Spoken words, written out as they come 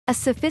A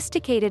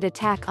sophisticated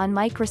attack on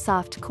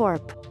Microsoft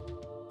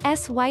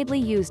Corp.'s widely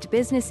used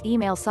business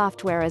email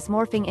software is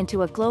morphing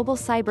into a global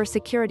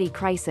cybersecurity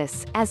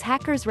crisis, as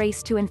hackers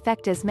race to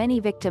infect as many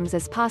victims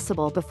as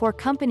possible before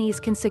companies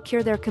can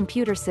secure their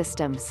computer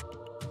systems.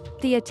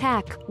 The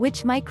attack,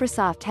 which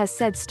Microsoft has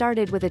said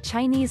started with a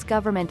Chinese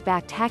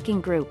government-backed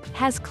hacking group,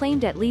 has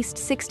claimed at least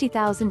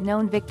 60,000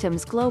 known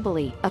victims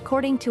globally,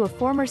 according to a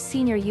former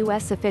senior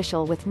U.S.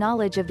 official with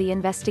knowledge of the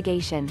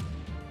investigation.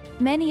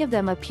 Many of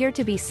them appear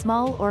to be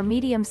small or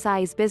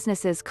medium-sized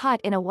businesses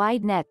caught in a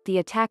wide net the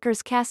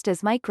attackers cast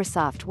as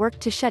Microsoft worked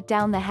to shut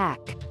down the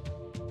hack.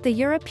 The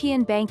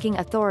European Banking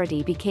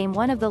Authority became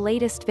one of the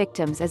latest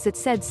victims as it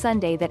said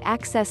Sunday that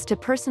access to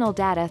personal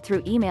data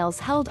through emails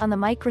held on the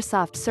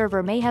Microsoft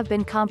server may have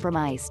been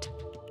compromised.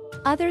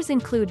 Others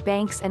include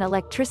banks and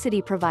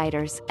electricity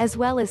providers, as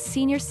well as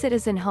senior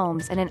citizen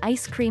homes and an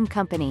ice cream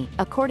company,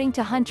 according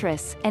to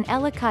Huntress, an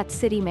Ellicott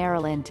City,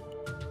 Maryland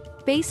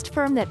based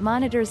firm that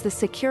monitors the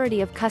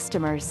security of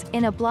customers,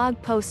 in a blog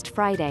post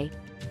Friday.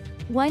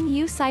 One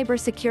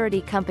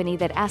cybersecurity company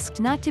that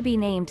asked not to be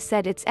named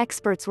said its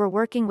experts were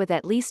working with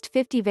at least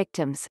 50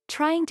 victims,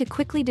 trying to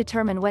quickly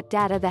determine what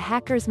data the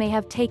hackers may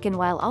have taken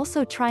while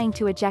also trying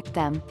to eject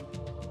them.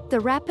 The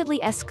rapidly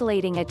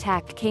escalating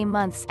attack came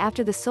months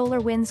after the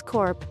SolarWinds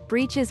Corp.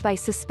 Breaches by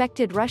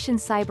suspected Russian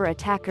cyber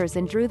attackers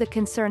and drew the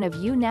concern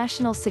of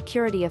national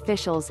security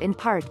officials in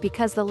part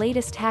because the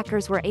latest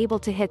hackers were able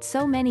to hit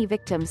so many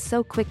victims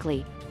so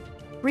quickly.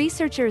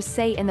 Researchers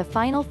say in the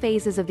final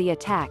phases of the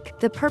attack,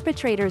 the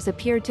perpetrators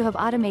appeared to have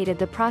automated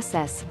the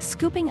process,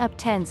 scooping up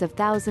tens of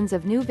thousands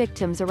of new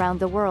victims around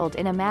the world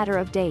in a matter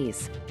of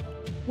days.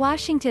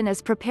 Washington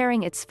is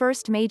preparing its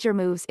first major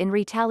moves in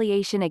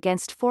retaliation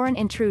against foreign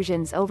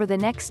intrusions over the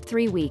next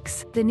 3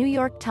 weeks, the New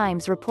York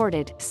Times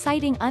reported,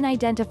 citing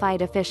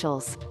unidentified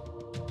officials.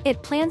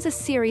 It plans a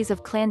series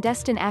of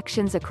clandestine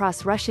actions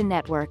across Russian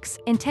networks,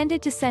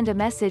 intended to send a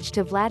message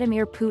to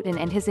Vladimir Putin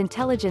and his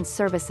intelligence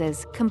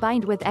services,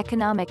 combined with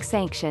economic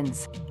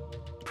sanctions.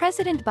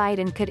 President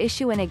Biden could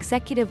issue an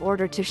executive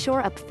order to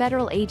shore up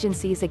federal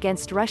agencies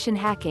against Russian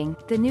hacking,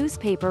 the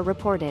newspaper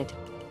reported.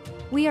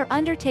 "We are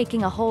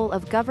undertaking a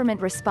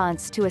whole-of-government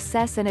response to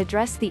assess and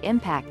address the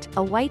impact,"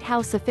 a White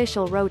House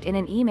official wrote in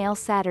an email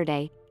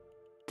Saturday.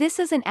 "This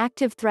is an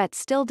active threat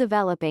still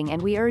developing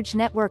and we urge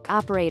network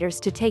operators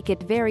to take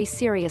it very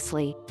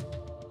seriously."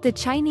 The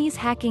Chinese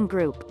hacking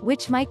group,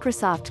 which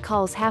Microsoft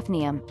calls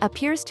Hafnium,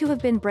 appears to have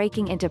been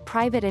breaking into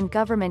private and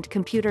government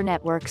computer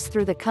networks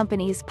through the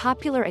company's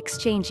popular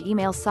Exchange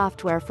email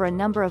software for a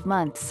number of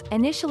months,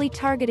 initially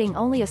targeting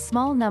only a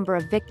small number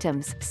of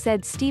victims,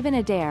 said Stephen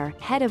Adair,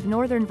 head of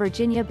Northern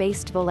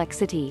Virginia-based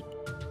Volexity.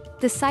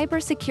 The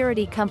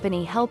cybersecurity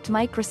company helped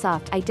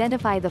Microsoft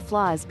identify the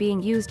flaws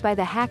being used by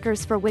the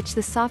hackers, for which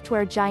the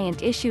software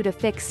giant issued a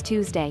fix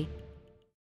Tuesday.